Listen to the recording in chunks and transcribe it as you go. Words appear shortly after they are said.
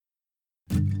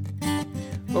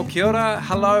Well, kia ora,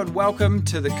 hello and welcome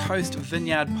to the Coast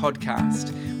Vineyard podcast.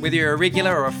 Whether you're a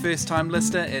regular or a first-time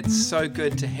listener, it's so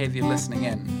good to have you listening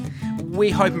in.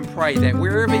 We hope and pray that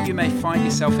wherever you may find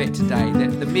yourself at today,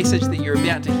 that the message that you're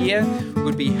about to hear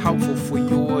would be helpful for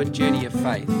your journey of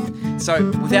faith.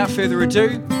 So, without further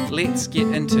ado, let's get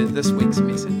into this week's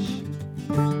message.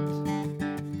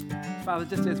 Father,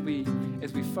 just as we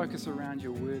focus around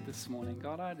your word this morning,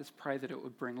 God, I just pray that it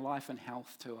would bring life and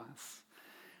health to us.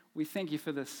 We thank you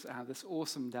for this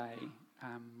awesome day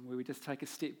where we just take a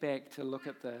step back to look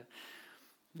at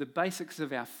the basics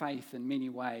of our faith in many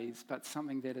ways, but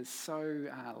something that is so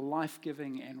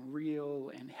life-giving and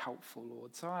real and helpful,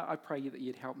 Lord. So I pray that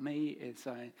you'd help me as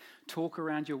I talk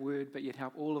around your word, but you'd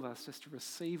help all of us just to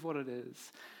receive what it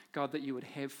is, God, that you would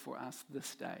have for us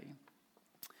this day.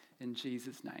 In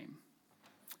Jesus' name,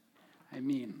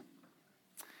 amen.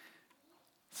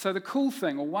 So the cool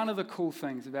thing, or one of the cool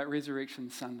things about Resurrection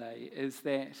Sunday is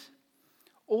that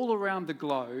all around the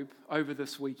globe over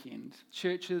this weekend,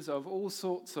 churches of all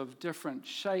sorts of different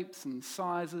shapes and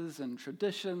sizes and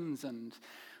traditions and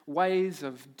ways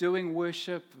of doing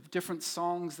worship, of different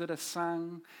songs that are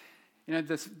sung, you know,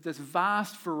 this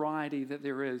vast variety that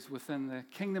there is within the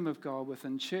kingdom of God,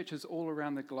 within churches all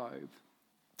around the globe,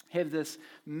 have this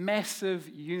massive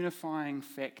unifying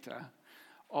factor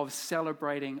of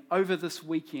celebrating over this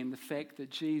weekend the fact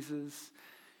that Jesus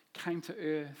came to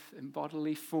earth in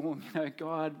bodily form,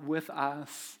 God with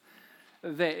us,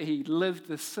 that he lived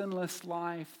the sinless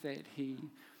life, that he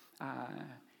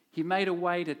made a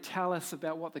way to tell us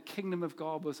about what the kingdom of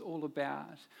God was all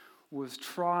about, was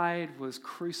tried, was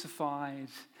crucified,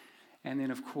 and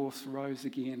then, of course, rose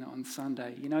again on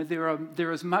Sunday. You know,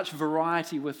 there is much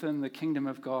variety within the kingdom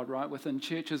of God, right? Within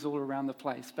churches all around the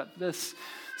place. But this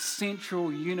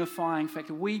central unifying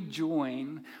factor, we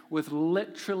join with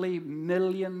literally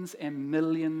millions and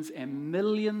millions and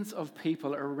millions of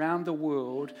people around the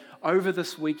world over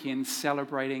this weekend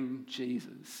celebrating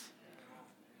Jesus.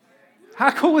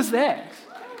 How cool is that?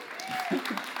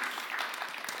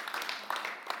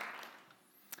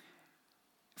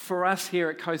 For us here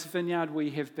at Coast Vineyard,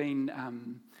 we've been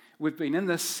in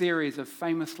this series of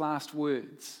famous last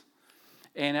words,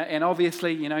 and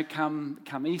obviously, come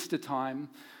Easter time,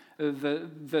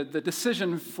 the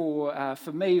decision for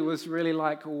me was really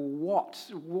like, what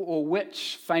or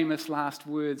which famous last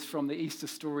words from the Easter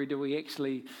story do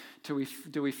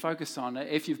we focus on?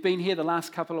 If you've been here the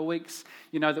last couple of weeks,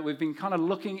 you know that we've been kind of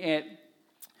looking at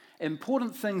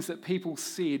important things that people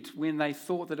said when they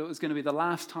thought that it was going to be the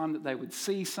last time that they would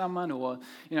see someone, or,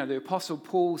 the Apostle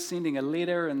Paul sending a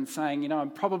letter and saying, I'm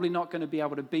probably not going to be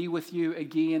able to be with you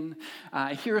again.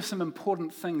 Here are some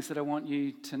important things that I want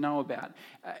you to know about.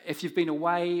 If you've been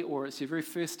away or it's your very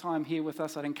first time here with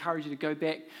us, I'd encourage you to go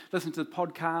back, listen to the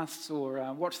podcasts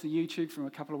or watch the YouTube from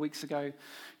a couple of weeks ago,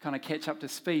 kind of catch up to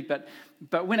speed.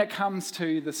 But when it comes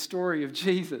to the story of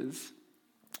Jesus,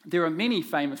 there are many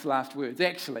famous last words,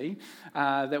 actually,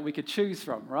 that we could choose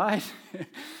from, right?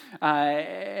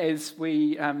 As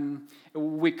we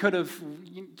could have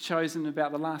chosen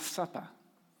about the Last Supper.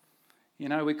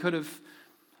 We could have,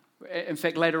 in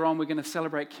fact, later on we're going to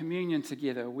celebrate communion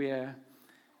together, where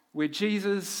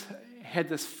Jesus had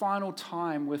this final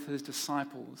time with his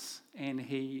disciples, and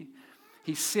he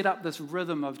set up this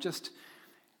rhythm of just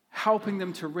helping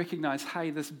them to recognize, hey,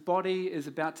 this body is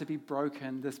about to be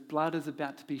broken, this blood is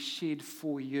about to be shed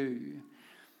for you.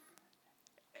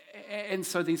 And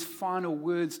so these final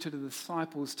words to the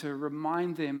disciples to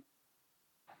remind them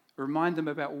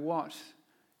about what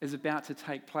is about to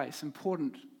take place.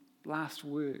 Important last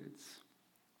words.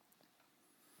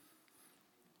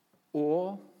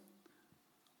 Or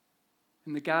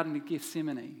in the Garden of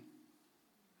Gethsemane,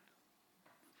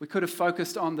 we could have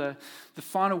focused on the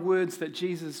final words that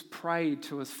Jesus prayed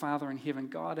to his Father in heaven.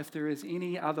 God, if there is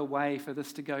any other way for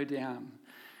this to go down,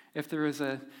 if there is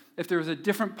a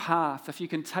different path, if you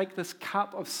can take this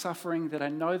cup of suffering that I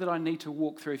know that I need to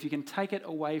walk through, if you can take it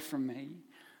away from me,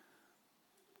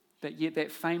 but yet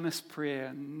that famous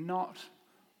prayer, not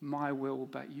my will,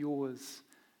 but yours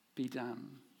be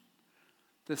done.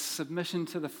 This submission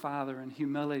to the Father and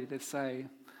humility to say,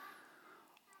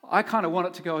 I kind of want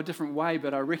it to go a different way,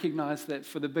 but I recognize that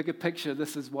for the bigger picture,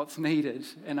 this is what's needed.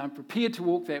 And I'm prepared to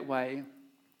walk that way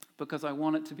because I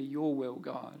want it to be your will,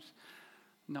 God,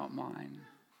 not mine.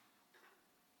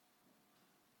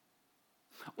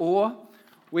 Or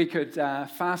we could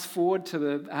fast forward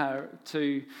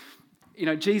to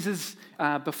Jesus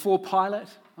before Pilate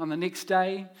on the next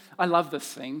day. I love this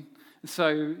scene.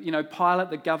 So,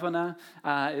 Pilate, the governor,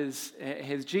 has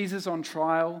Jesus on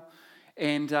trial.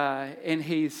 And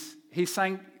he's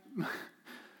saying,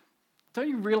 Don't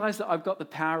you realize that I've got the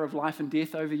power of life and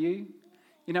death over you?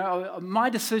 You know, my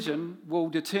decision will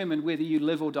determine whether you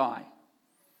live or die.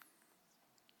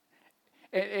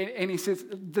 And he says,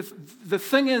 the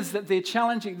thing is that they're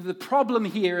challenging, the problem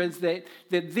here is that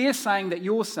they're saying that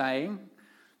you're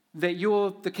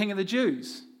the king of the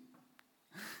Jews.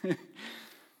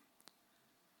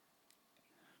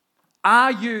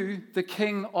 Are you the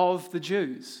king of the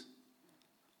Jews?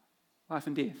 Life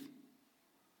and death.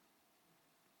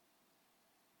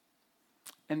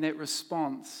 And that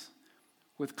response,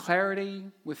 with clarity,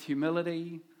 with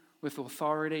humility, with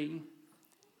authority,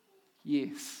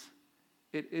 yes,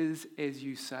 it is as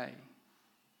you say.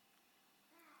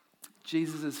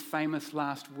 Jesus' famous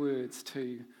last words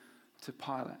to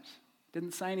Pilate.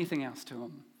 Didn't say anything else to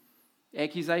him.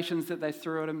 Accusations that they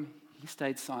threw at him, he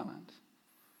stayed silent.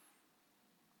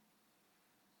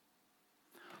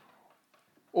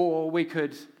 Or we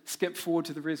could skip forward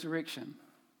to the resurrection.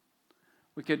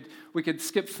 We could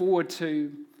skip forward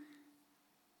to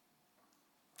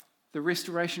the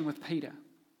restoration with Peter,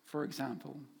 for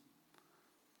example.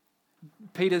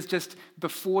 Peter's just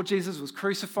before Jesus was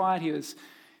crucified,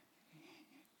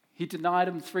 he denied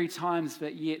him 3 times,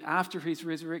 but yet after he's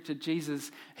resurrected,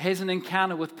 Jesus has an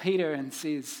encounter with Peter and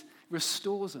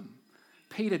restores him.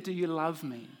 Peter, do you love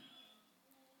me?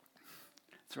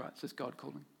 That's right, it's just God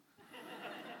calling.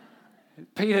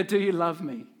 Peter, do you love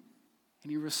me?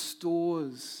 And he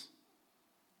restores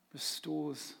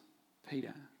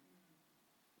Peter.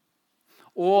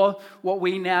 Or what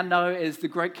we now know as the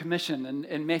Great Commission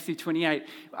in Matthew 28.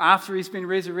 After he's been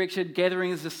resurrected, gathering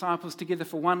his disciples together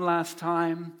for one last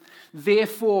time.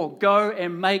 Therefore, go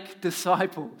and make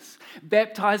disciples,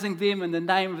 baptizing them in the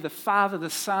name of the Father, the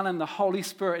Son, and the Holy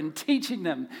Spirit, and teaching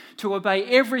them to obey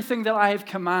everything that I have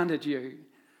commanded you,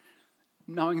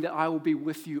 knowing that I will be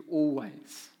with you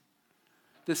always.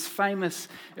 This famous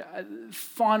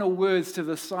final words to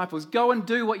the disciples, go and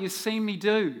do what you've seen me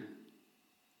do.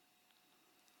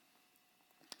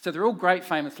 So they're all great,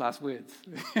 famous last words.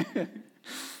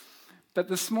 But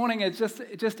this morning,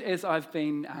 just as I've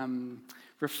been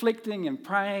reflecting and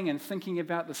praying and thinking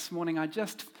about this morning,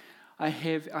 I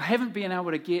haven't been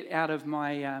able to get out of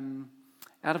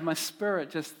my spirit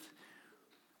just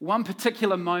one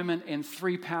particular moment and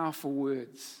 3 powerful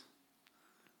words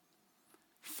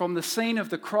from the scene of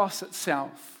the cross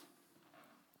itself.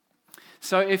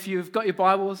 So if you've got your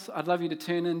Bibles, I'd love you to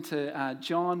turn into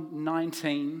John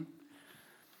 19.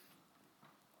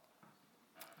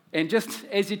 And just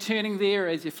as you're turning there,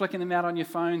 as you're flicking them out on your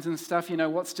phones and stuff, you know,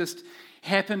 what's just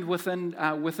happened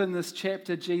within this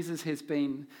chapter, Jesus has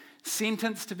been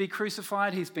sentenced to be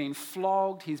crucified, he's been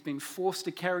flogged, he's been forced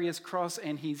to carry his cross,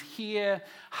 and he's here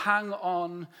hung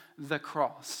on the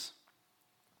cross.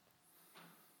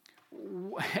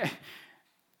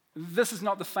 This is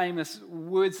not the famous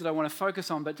words that I want to focus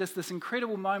on, but just this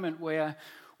incredible moment where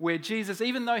Jesus,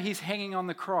 even though he's hanging on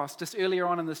the cross, just earlier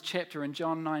on in this chapter in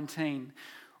John 19,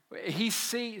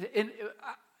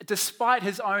 despite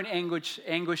his own anguish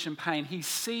and pain, he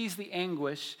sees the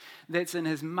anguish that's in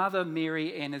his mother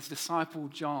Mary and his disciple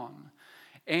John.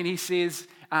 And he says,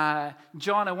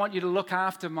 John, I want you to look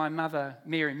after my mother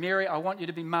Mary. Mary, I want you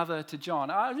to be mother to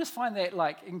John. I just find that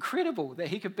incredible that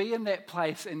he could be in that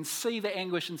place and see the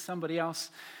anguish in somebody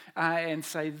else and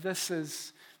say, this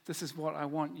is what I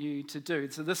want you to do.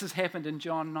 So this has happened in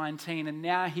John 19, and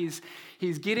now he's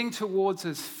getting towards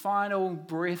his final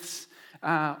breaths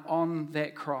on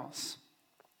that cross.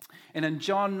 And in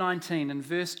John 19, in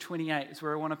verse 28, is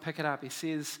where I want to pick it up. He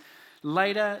says,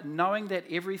 later, knowing that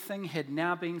everything had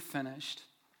now been finished,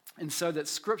 and so that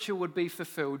Scripture would be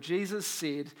fulfilled, Jesus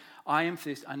said, I am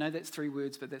thirsty. I know that's 3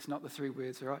 words, but that's not the 3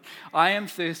 words, all right? I am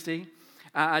thirsty.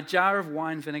 A jar of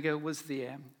wine vinegar was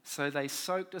there, so they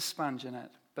soaked a sponge in it.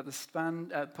 But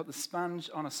put the sponge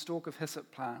on a stalk of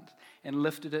hyssop plant and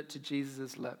lifted it to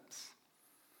Jesus' lips.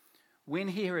 When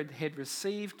he had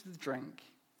received the drink,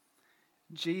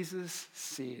 Jesus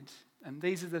said, and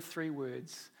these are the 3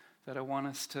 words that I want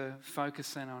us to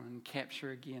focus in on and capture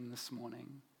again this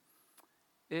morning.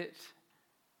 It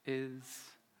is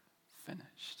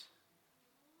finished.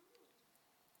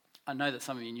 I know that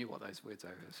some of you knew what those words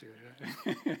are.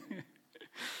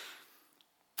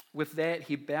 With that,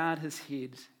 he bowed his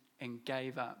head and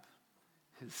gave up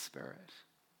his spirit.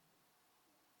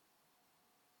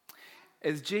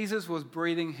 As Jesus was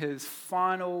breathing his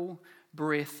final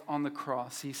breath on the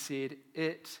cross, he said,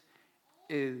 it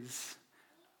is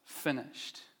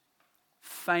finished.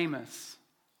 Famous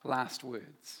last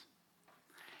words.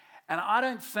 And I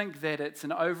don't think that it's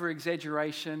an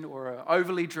over-exaggeration or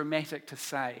overly dramatic to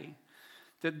say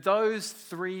that those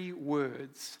 3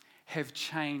 words have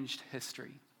changed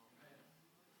history.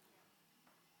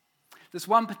 This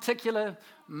one particular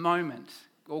moment,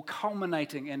 or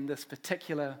culminating in this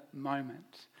particular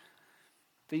moment.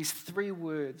 These three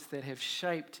words that have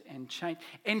shaped and changed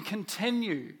and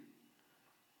continue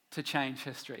to change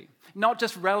history. Not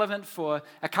just relevant for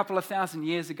a couple of thousand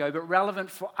years ago, but relevant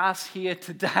for us here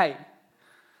today.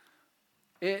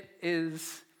 It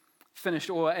is finished,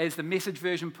 or as the Message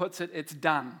version puts it, it's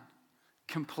done,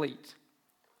 complete.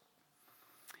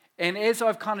 And as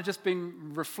I've kind of just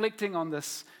been reflecting on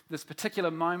this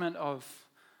particular moment of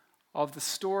the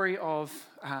story of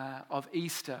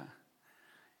Easter,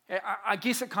 I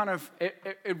guess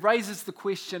it raises the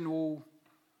question, well,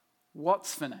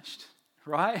 what's finished,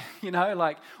 right?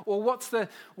 Or what's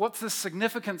the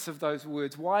significance of those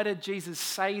words? Why did Jesus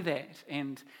say that?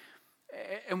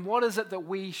 And what is it that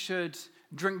we should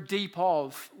drink deep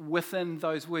of within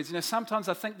those words? Sometimes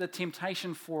I think the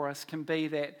temptation for us can be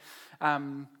that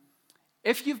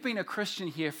if you've been a Christian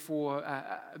here for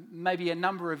maybe a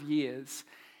number of years,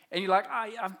 and you're like,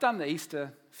 I've done the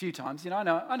Easter a few times, I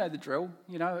know the drill.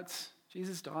 It's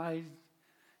Jesus died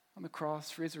on the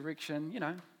cross, resurrection,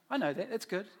 I know that, it's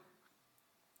good.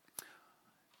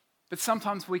 But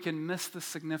sometimes we can miss the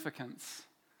significance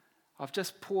of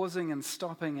just pausing and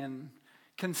stopping and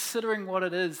considering what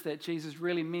it is that Jesus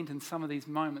really meant in some of these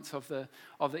moments of the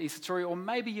Easter story. Or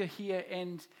maybe you're here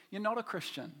and you're not a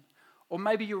Christian. Or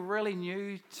maybe you're really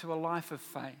new to a life of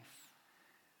faith.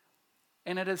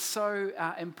 And it is so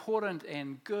important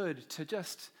and good to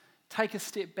just take a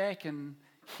step back and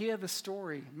hear the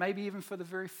story, maybe even for the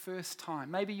very first time.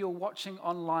 Maybe you're watching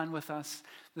online with us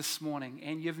this morning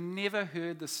and you've never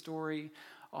heard the story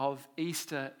of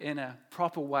Easter in a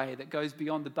proper way that goes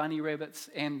beyond the bunny rabbits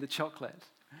and the chocolate.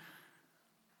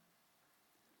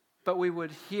 But we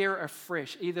would hear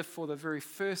afresh, either for the very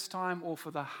first time or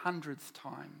for the 100th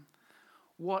time,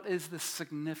 what is the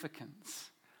significance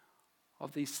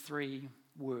of these three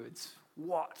words?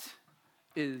 What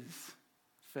is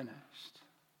finished?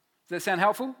 Does that sound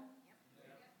helpful?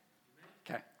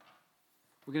 Okay.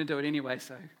 We're going to do it anyway,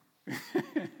 so.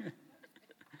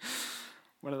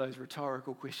 One of those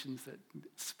rhetorical questions that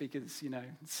speakers,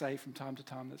 say from time to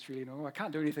time that's really annoying. I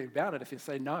can't do anything about it if you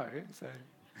say no. So,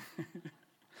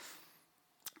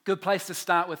 good place to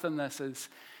start within this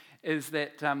is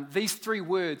that these three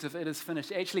words of "it is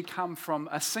finished" actually come from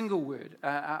a single word,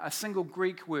 a single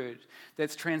Greek word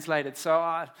that's translated. So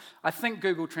I think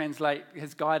Google Translate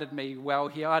has guided me well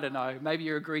here. I don't know. Maybe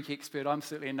you're a Greek expert. I'm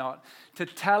certainly not.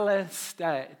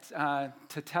 Tetelestai. I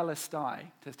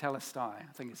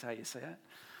think is how you say it.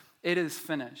 It is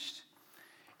finished.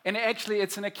 And actually,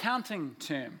 it's an accounting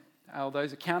term. All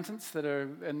those accountants that are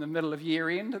in the middle of year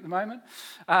end at the moment,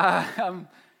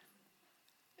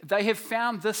 they have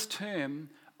found this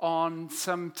term on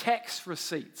some tax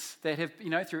receipts that have,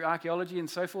 through archaeology and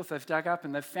so forth, they've dug up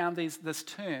and they've found this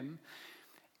term,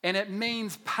 and it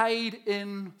means paid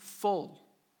in full.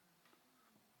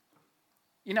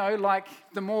 Like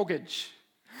the mortgage.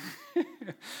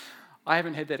 I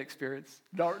haven't had that experience.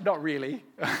 Not really.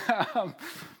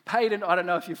 Paid in, I don't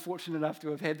know if you're fortunate enough to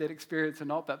have had that experience or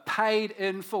not, but paid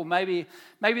in full. Maybe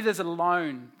there's a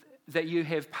loan that you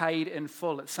have paid in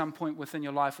full at some point within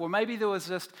your life. Or maybe there was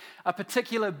just a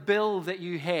particular bill that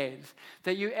you had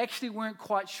that you actually weren't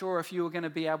quite sure if you were going to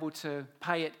be able to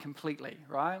pay it completely,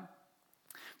 right?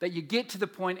 That you get to the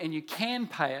point and you can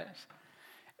pay it,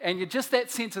 and you're just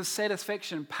that sense of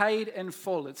satisfaction, paid in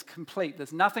full, it's complete.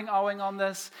 There's nothing owing on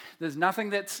this. There's nothing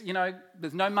that's,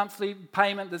 there's no monthly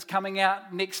payment that's coming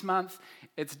out next month.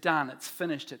 It's done, it's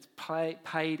finished, it's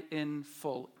paid in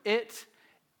full. It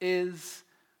is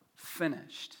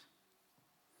finished.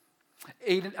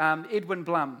 Edwin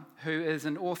Blum, who is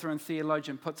an author and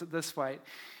theologian, puts it this way.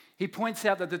 He points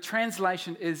out that the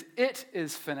translation is "it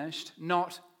is finished,"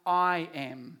 not "I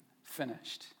am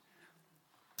finished."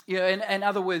 In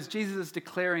other words, Jesus is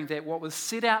declaring that what was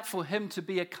set out for him to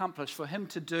be accomplished, for him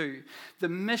to do, the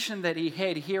mission that he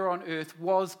had here on earth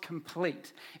was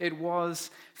complete. It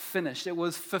was finished. It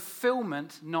was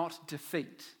fulfillment, not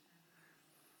defeat.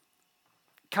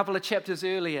 A couple of chapters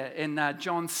earlier in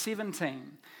John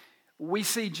 17, we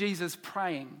see Jesus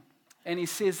praying, and he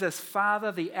says this: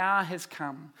 "Father, the hour has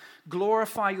come.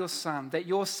 Glorify your Son, that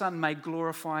your Son may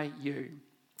glorify you.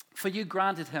 For you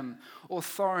granted him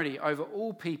authority over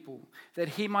all people, that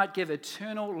he might give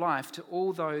eternal life to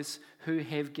all those who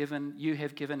you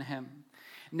have given him.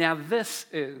 Now this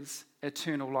is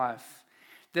eternal life,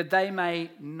 that they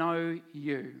may know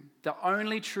you, the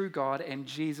only true God, and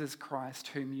Jesus Christ,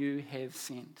 whom you have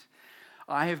sent.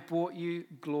 I have brought you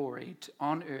glory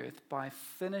on earth by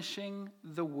finishing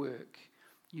the work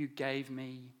you gave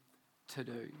me to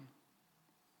do."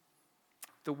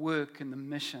 the work and the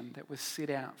mission that was set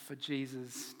out for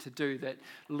Jesus to do, that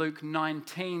Luke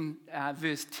 19,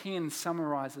 verse 10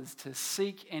 summarizes: to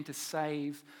seek and to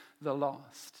save the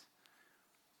lost.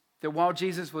 That while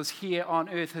Jesus was here on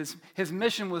earth, his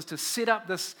mission was to set up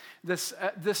this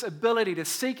ability to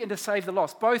seek and to save the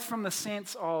lost, both from the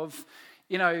sense of,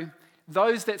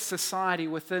 those that society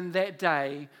within that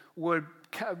day would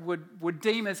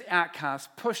deem as outcasts,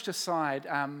 pushed aside,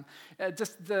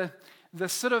 just the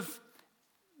sort of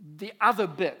the other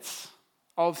bits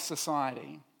of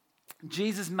society.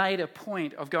 Jesus made a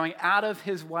point of going out of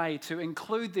his way to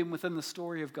include them within the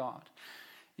story of God.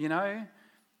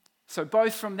 So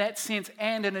both from that sense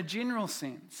and in a general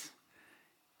sense,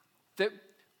 that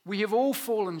we have all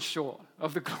fallen short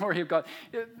of the glory of God.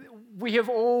 We have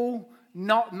all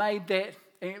not made that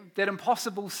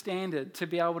impossible standard to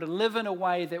be able to live in a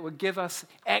way that would give us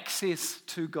access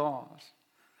to God.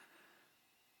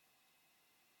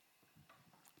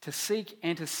 To seek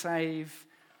and to save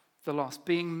the lost,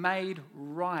 being made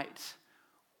right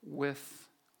with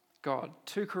God.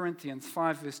 2 Corinthians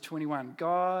 5 verse 21,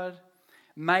 God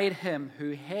made him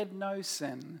who had no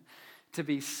sin to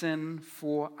be sin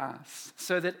for us,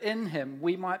 so that in him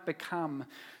we might become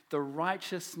the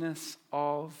righteousness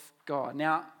of God.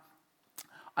 Now,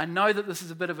 I know that this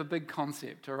is a bit of a big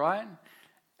concept, all right?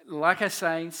 Like I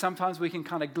say, sometimes we can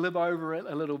kind of glib over it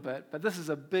a little bit, but this is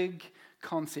a big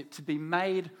concept, to be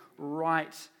made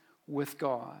right with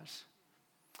God.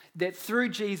 That through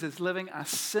Jesus living a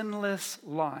sinless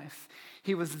life,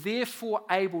 he was therefore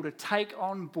able to take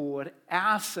on board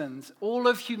our sins, all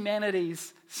of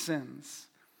humanity's sins,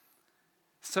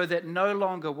 so that no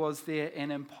longer was there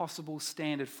an impossible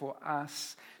standard for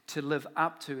us to live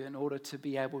up to in order to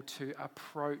be able to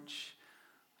approach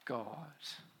God.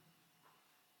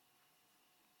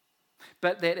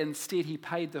 But that instead he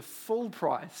paid the full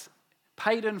price,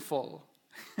 paid in full,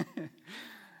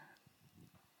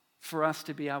 for us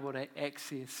to be able to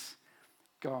access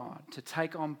God, to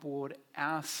take on board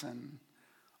our sin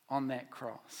on that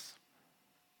cross.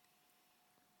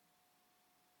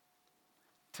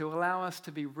 To allow us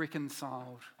to be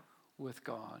reconciled with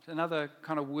God. Another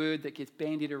kind of word that gets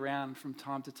bandied around from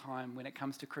time to time when it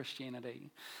comes to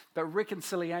Christianity. But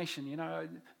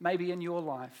reconciliation, maybe in your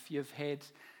life you've had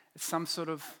some sort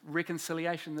of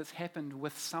reconciliation that's happened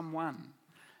with someone.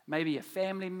 Maybe a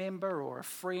family member or a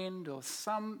friend or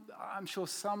I'm sure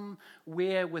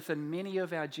somewhere within many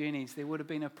of our journeys there would have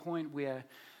been a point where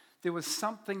there was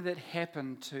something that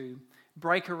happened to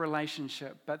break a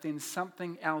relationship, but then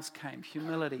something else came: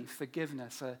 humility,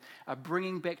 forgiveness, a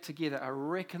bringing back together, a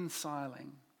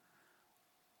reconciling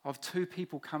of two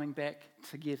people coming back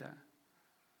together.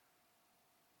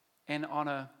 And on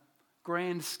a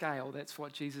grand scale, that's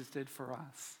what Jesus did for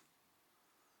us.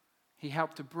 He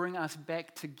helped to bring us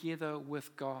back together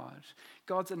with God.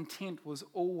 God's intent was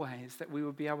always that we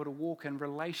would be able to walk in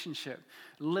relationship,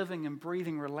 living and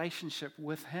breathing relationship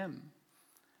with him.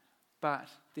 But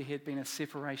there had been a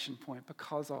separation point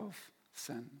because of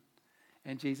sin.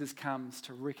 And Jesus comes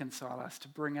to reconcile us, to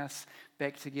bring us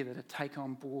back together, to take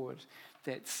on board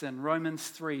that sin.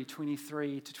 Romans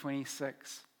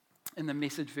 3:23-26 in the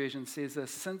Message version says this: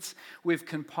 since we've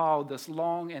compiled this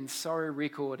long and sorry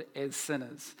record as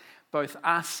sinners, both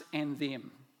us and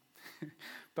them,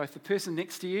 both the person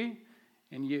next to you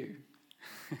and you,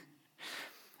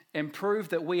 and prove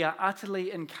that we are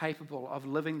utterly incapable of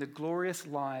living the glorious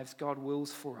lives God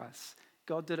wills for us.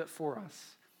 God did it for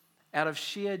us. Out of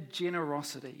sheer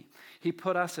generosity, he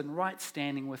put us in right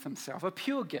standing with himself, a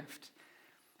pure gift.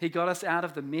 He got us out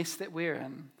of the mess that we're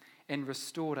in and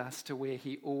restored us to where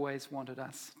he always wanted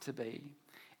us to be.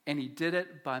 And he did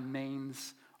it by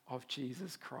means of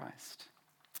Jesus Christ.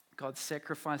 God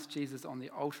sacrificed Jesus on the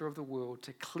altar of the world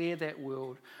to clear that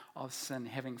world of sin.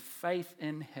 Having faith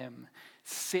in him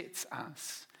sets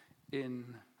us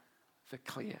in the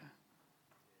clear.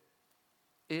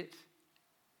 It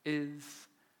is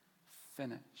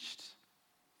finished.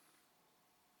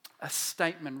 A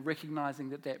statement recognizing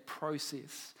that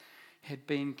process had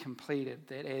been completed.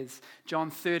 That as John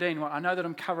 13, well, I know that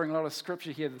I'm covering a lot of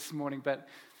scripture here this morning, but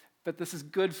this is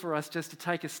good for us just to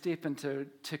take a step and to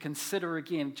consider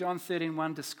again. John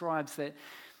 13:1 describes that,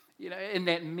 in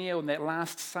that meal, in that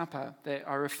Last Supper that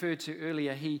I referred to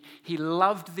earlier, he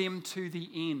loved them to the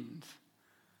end.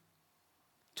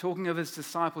 Talking of his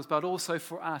disciples, but also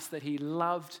for us, that he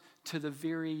loved to the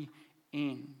very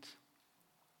end.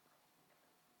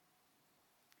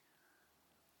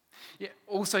 Yeah,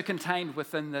 also contained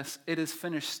within this "it is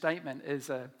finished" statement is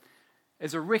a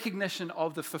recognition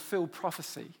of the fulfilled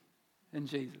prophecy in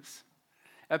Jesus.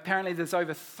 Apparently there's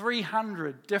over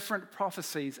 300 different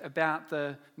prophecies about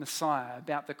the Messiah,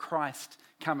 about the Christ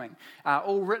coming,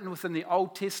 all written within the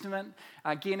Old Testament.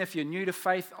 Again, if you're new to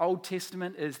faith, Old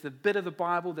Testament is the bit of the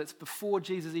Bible that's before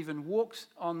Jesus even walked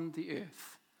on the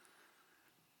earth.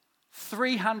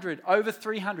 Over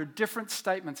 300 different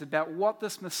statements about what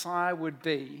this Messiah would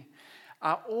be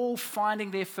are all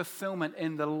finding their fulfillment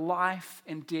in the life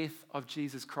and death of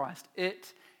Jesus Christ.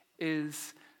 It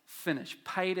is finished,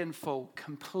 paid in full,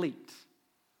 complete.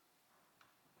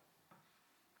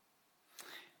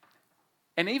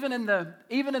 And even in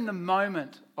the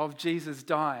moment of Jesus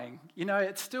dying,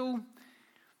 there's still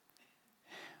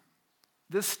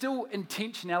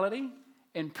intentionality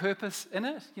and purpose in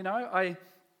it.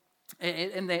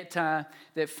 In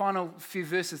that final few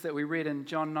verses that we read in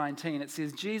John 19, it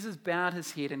says, Jesus bowed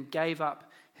his head and gave up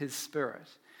his spirit.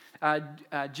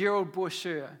 Gerald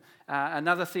Bourchier,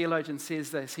 another theologian,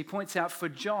 says this. He points out, for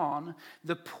John,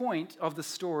 the point of the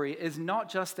story is not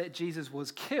just that Jesus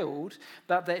was killed,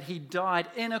 but that he died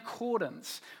in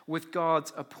accordance with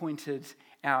God's appointed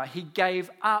hour. He gave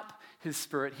up his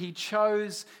spirit. He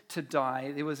chose to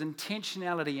die. There was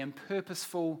intentionality and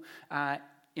purposeful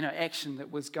action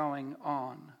that was going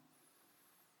on.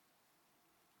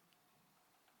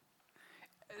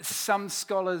 Some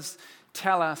scholars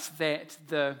tell us that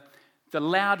the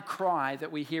loud cry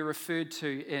that we hear referred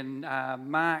to in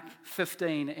Mark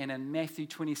 15 and in Matthew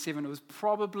 27 was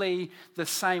probably the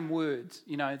same words,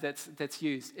 that's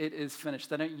used. It is finished.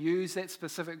 They don't use that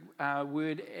specific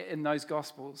word in those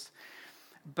Gospels,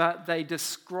 but they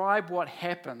describe what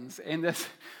happens, and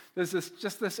there's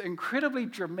this incredibly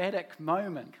dramatic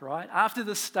moment, right? After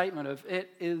the statement of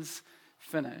it is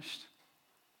finished.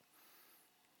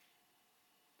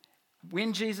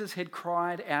 When Jesus had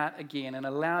cried out again in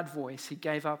a loud voice, he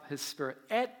gave up his spirit.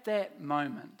 At that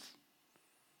moment,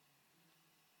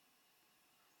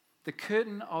 the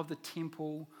curtain of the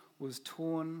temple was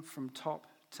torn from top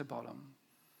to bottom.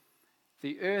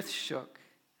 The earth shook,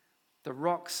 the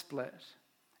rock split,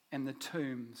 and the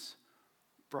tombs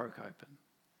broke open.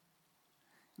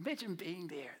 Imagine being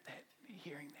there,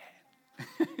 hearing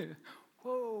that.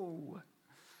 Whoa.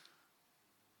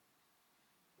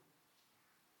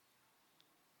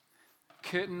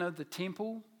 Curtain of the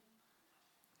temple,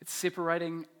 it's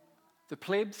separating the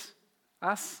plebs,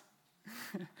 us,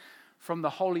 from the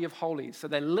Holy of Holies. So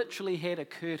they literally had a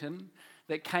curtain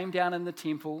that came down in the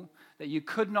temple that you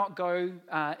could not go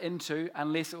into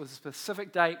unless it was a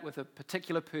specific date with a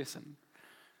particular person.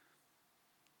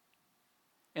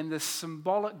 And the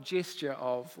symbolic gesture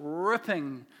of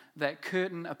ripping that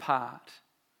curtain apart.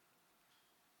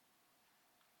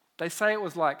 They say it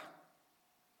was like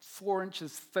 4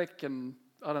 inches thick and,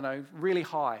 really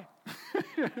high.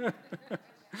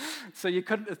 So you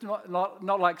couldn't, it's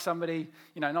not like somebody,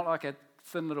 not like a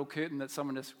thin little curtain that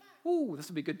someone just, ooh, this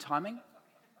would be good timing.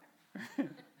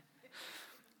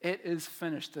 It is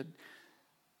finished.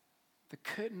 The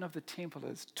curtain of the temple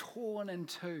is torn in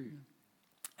two.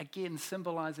 Again,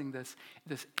 symbolizing this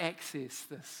access,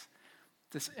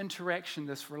 this interaction,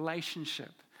 this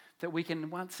relationship that we can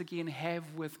once again have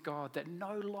with God, that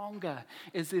no longer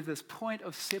is there this point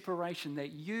of separation,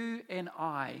 that you and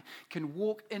I can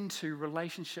walk into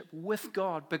relationship with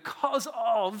God because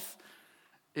of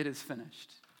it is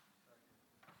finished.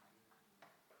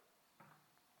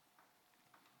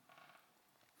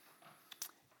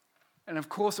 And of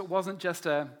course, it wasn't just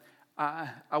a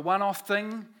one-off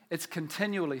thing, it's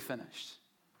continually finished.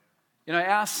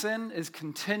 Our sin is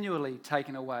continually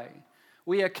taken away.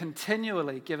 We are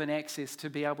continually given access to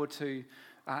be able to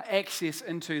access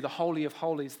into the Holy of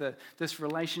Holies, this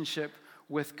relationship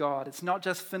with God. It's not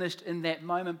just finished in that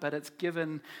moment, but it's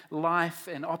given life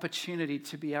and opportunity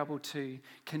to be able to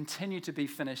continue to be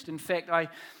finished. In fact,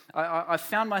 I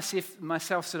found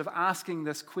myself sort of asking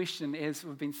this question as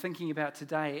we've been thinking about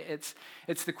today.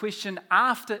 It's the question,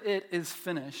 after it is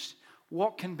finished,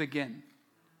 what can begin?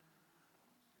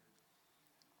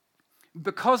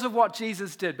 Because of what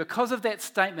Jesus did, because of that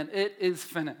statement, it is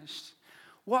finished.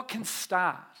 What can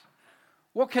start?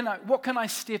 What can I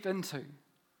step into?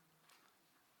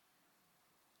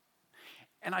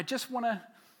 And I just want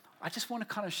to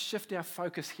kind of shift our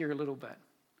focus here a little bit.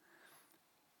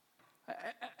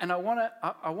 And I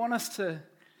want us to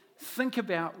think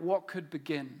about what could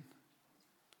begin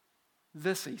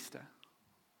this Easter,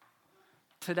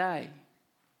 today,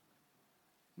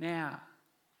 now.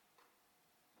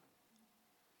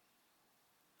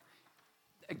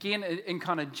 Again, in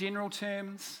kind of general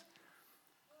terms,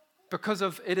 because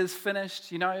of it is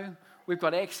finished, we've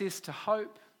got access to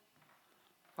hope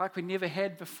like we never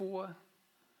had before.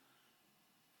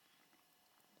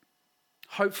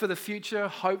 hope for the future,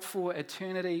 hope for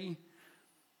eternity,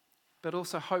 but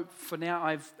also hope for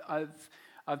now.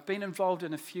 I've been involved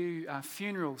in a few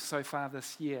funerals so far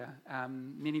this year.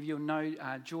 Many of you will know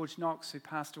George Knox, who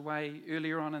passed away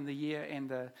earlier on in the year,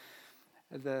 and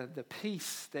the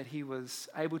peace that he was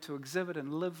able to exhibit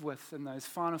and live with in those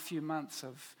final few months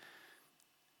of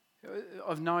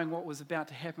knowing what was about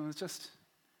to happen was just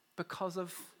because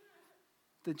of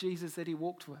the Jesus that he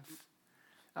walked with.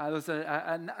 There was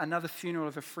another funeral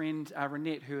of a friend,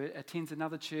 Renette, who attends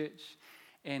another church,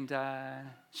 and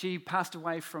she passed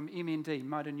away from MND,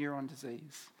 motor neuron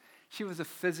disease. She was a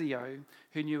physio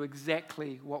who knew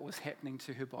exactly what was happening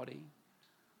to her body.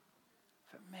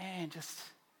 But man, just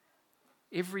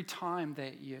every time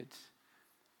I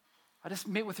just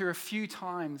met with her a few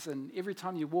times, and every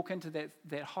time you walk into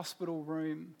that hospital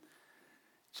room,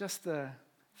 just the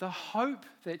hope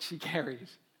that she carried.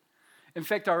 In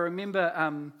fact, I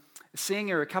remember seeing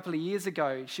her a couple of years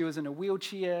ago. She was in a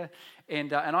wheelchair,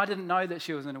 and I didn't know that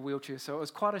she was in a wheelchair, so it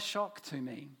was quite a shock to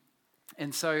me.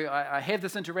 And so I had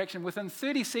this interaction within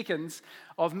 30 seconds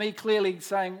of me clearly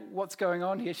saying, what's going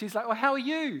on here? She's like, well, how are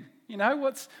you? You know,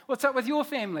 what's up with your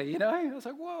family? You know, I was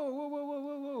like,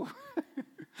 whoa.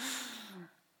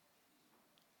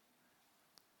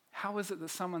 How is it that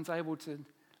someone's able to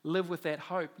live with that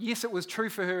hope? Yes, it was true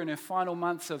for her in her final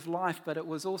months of life, but it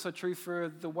was also true for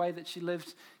the way that she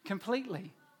lived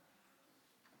completely.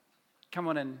 Come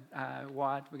on in,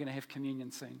 Wyatt. We're going to have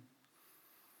communion soon.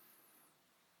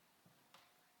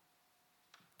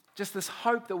 Just this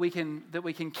hope that we can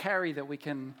carry, that we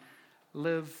can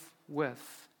live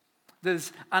with.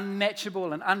 There's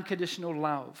unmatchable and unconditional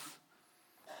love.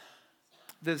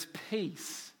 There's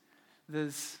peace.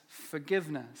 There's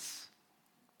forgiveness.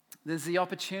 There's the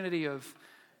opportunity of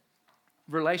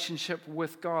relationship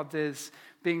with God. There's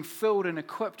being filled and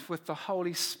equipped with the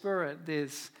Holy Spirit.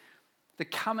 There's the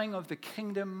coming of the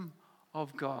kingdom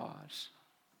of God.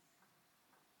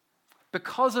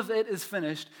 Because of it is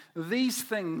finished, these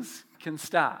things can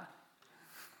start.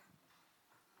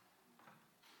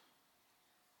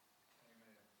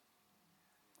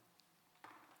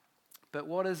 But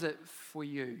what is it for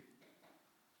you?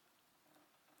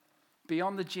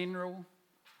 Beyond the general,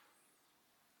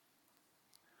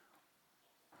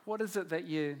 what is it that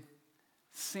you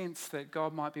sense that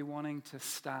God might be wanting to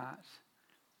start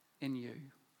in you?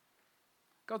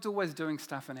 God's always doing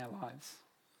stuff in our lives.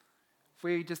 If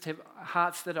we just have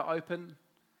hearts that are open,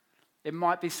 it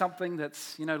might be something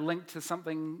that's, linked to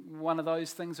something, one of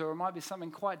those things, or it might be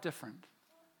something quite different.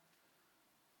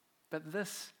 But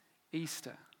this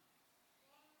Easter,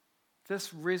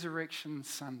 this Resurrection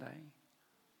Sunday,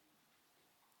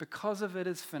 because of it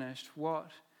is finished, what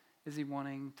is he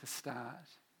wanting to start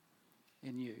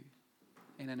in you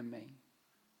and in me?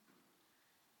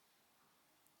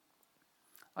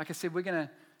 Like I said, we're going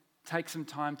to take some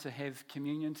time to have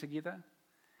communion together.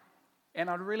 And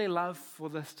I'd really love for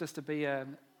this just to be a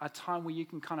time where you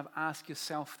can kind of ask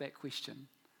yourself that question.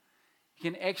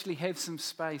 You can actually have some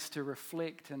space to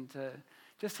reflect and to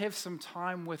just have some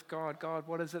time with God. God,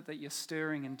 what is it that you're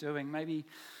stirring and doing? Maybe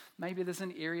there's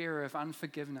an area of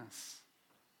unforgiveness.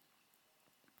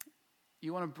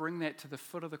 You want to bring that to the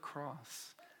foot of the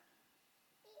cross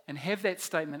and have that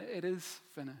statement, it is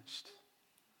finished.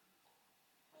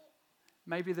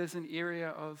 Maybe there's an area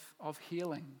of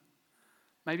healing.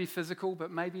 Maybe physical, but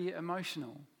maybe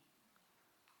emotional,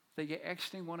 that you're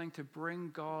actually wanting to bring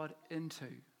God into.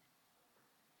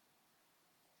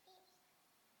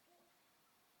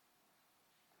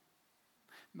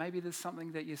 Maybe there's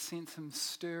something that you sense him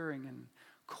stirring and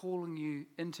calling you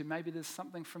into. Maybe there's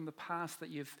something from the past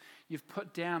that you've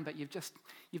put down, but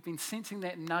you've been sensing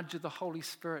that nudge of the Holy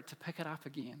Spirit to pick it up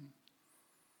again.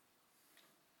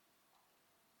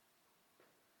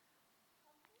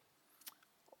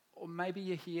 Or maybe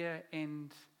you're here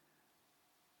and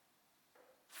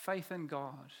faith in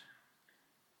God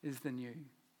is the new.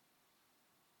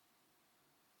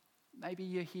 Maybe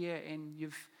you're here and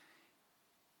you've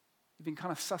been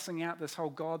kind of sussing out this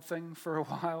whole God thing for a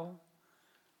while.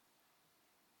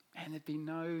 And there'd be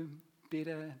no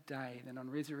better day than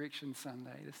on Resurrection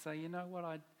Sunday to say, you know what,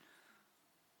 I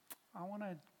want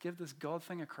to give this God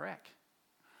thing a crack.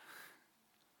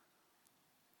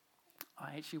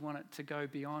 I actually want it to go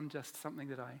beyond just something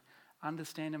that I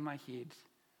understand in my head,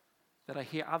 that I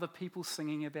hear other people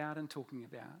singing about and talking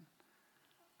about.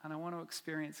 And I want to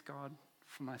experience God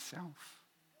for myself.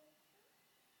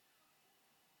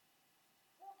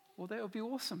 Well, that would be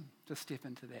awesome to step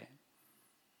into that.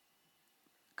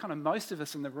 Kind of most of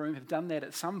us in the room have done that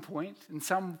at some point, in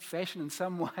some fashion, in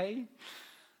some way.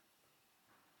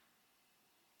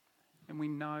 And we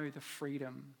know the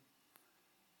freedom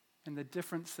and the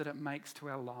difference that it makes to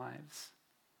our lives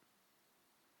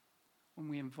when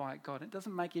we invite God. It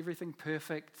doesn't make everything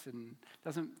perfect and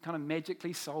doesn't kind of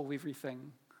magically solve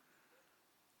everything,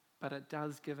 but it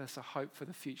does give us a hope for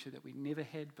the future that we never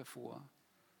had before,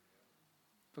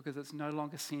 because it's no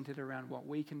longer centered around what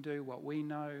we can do, what we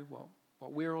know,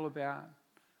 what we're all about.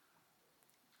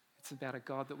 It's about a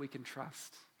God that we can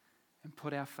trust and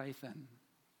put our faith in.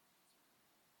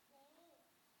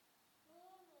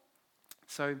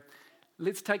 So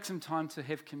let's take some time to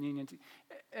have communion.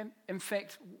 In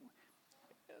fact,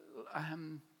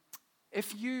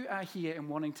 if you are here and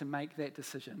wanting to make that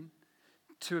decision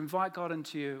to invite God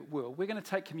into your world, we're going to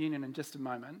take communion in just a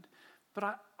moment.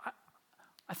 But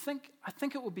I think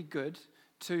it would be good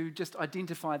to just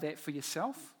identify that for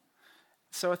yourself.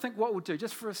 So I think what we'll do,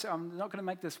 just for us, I'm not going to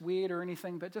make this weird or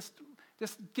anything, but just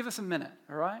give us a minute,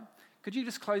 all right? Could you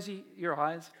just close your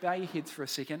eyes, bow your heads for a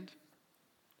second?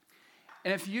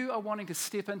 And if you are wanting to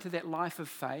step into that life of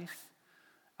faith,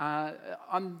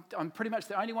 I'm pretty much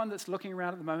the only one that's looking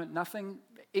around at the moment. Nothing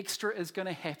extra is going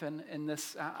to happen in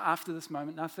this after this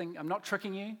moment. Nothing. I'm not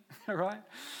tricking you, all right?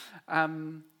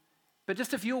 But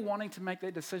just if you're wanting to make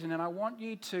that decision, and I want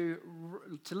you to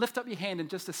lift up your hand in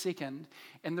just a second,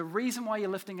 and the reason why you're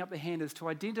lifting up the hand is to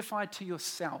identify to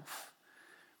yourself,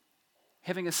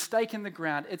 having a stake in the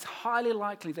ground, it's highly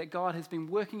likely that God has been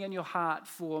working in your heart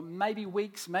for maybe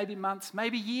weeks, maybe months,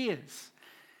 maybe years.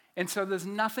 And so there's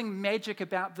nothing magic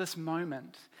about this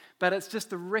moment, but it's just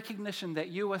the recognition that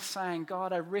you are saying,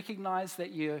 God, I recognize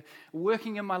that you're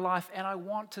working in my life, and I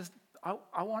want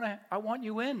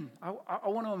you in. I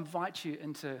want to invite you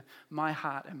into my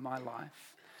heart and my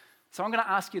life. So I'm going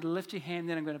to ask you to lift your hand,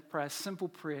 then I'm going to pray a simple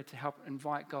prayer to help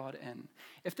invite God in.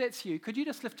 If that's you, could you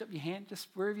just lift up your hand, just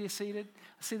wherever you're seated?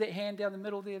 I see that hand down the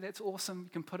middle there. That's awesome. You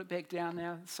can put it back down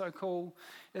now. It's so cool.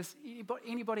 Is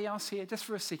anybody else here? Just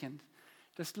for a second.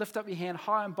 Just lift up your hand,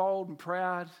 high and bold and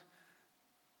proud.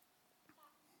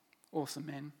 Awesome,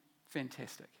 man.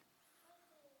 Fantastic.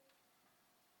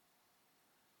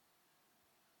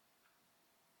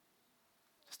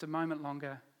 Just a moment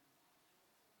longer.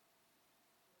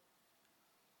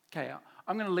 Okay,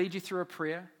 I'm going to lead you through a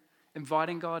prayer,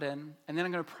 inviting God in, and then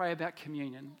I'm going to pray about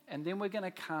communion. And then we're going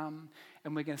to come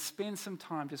and we're going to spend some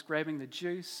time just grabbing the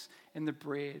juice and the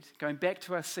bread, going back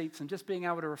to our seats and just being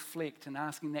able to reflect and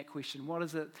asking that question, what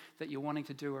is it that you're wanting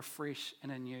to do afresh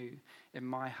and anew in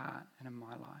my heart and in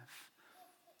my life?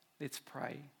 Let's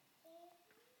pray.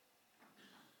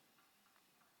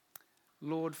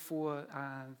 Lord, for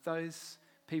those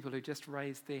people who just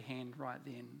raised their hand right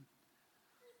then,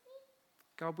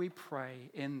 God, we pray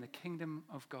in the kingdom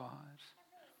of God.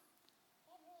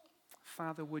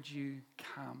 Father, would you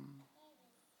come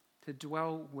to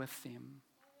dwell with them?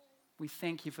 We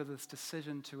thank you for this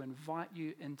decision to invite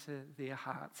you into their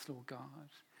hearts, Lord God.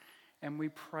 And we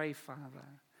pray, Father,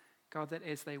 God, that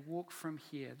as they walk from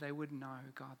here, they would know,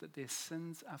 God, that their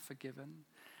sins are forgiven,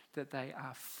 that they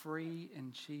are free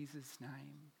in Jesus'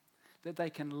 name, that they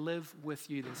can live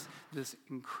with you. This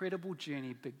incredible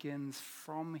journey begins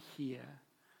from here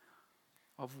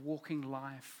of walking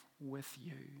life with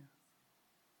you.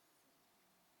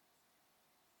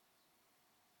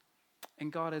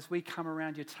 And God, as we come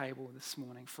around your table this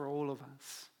morning for all of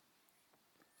us,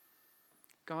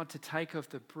 God, to take of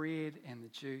the bread and the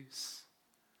juice,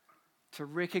 to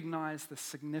recognize the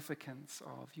significance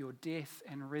of your death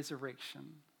and resurrection,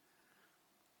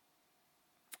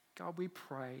 God, we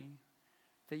pray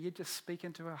that you'd just speak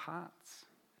into our hearts,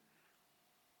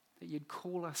 that you'd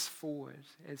call us forward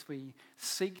as we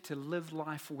seek to live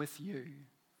life with you.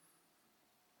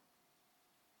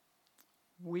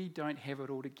 We don't have it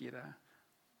all together,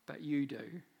 but you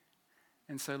do.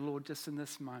 And so, Lord, just in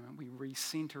this moment, we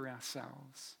recenter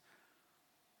ourselves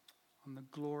on the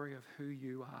glory of who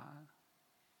you are.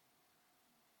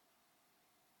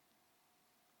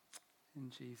 In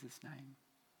Jesus' name.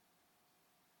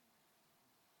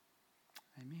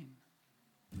 Amen.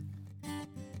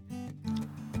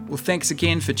 Well, thanks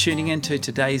again for tuning in to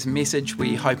today's message.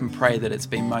 We hope and pray that it's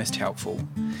been most helpful.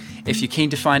 If you're keen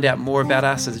to find out more about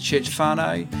us as a church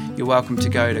whānau, you're welcome to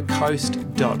go to coast.org.nz,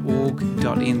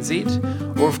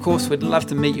 or of course we'd love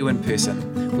to meet you in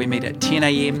person. We meet at 10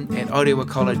 a.m. at Orewa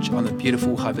College on the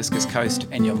beautiful Hibiscus Coast,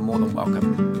 and you're more than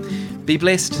welcome. Be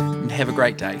blessed and have a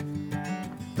great day.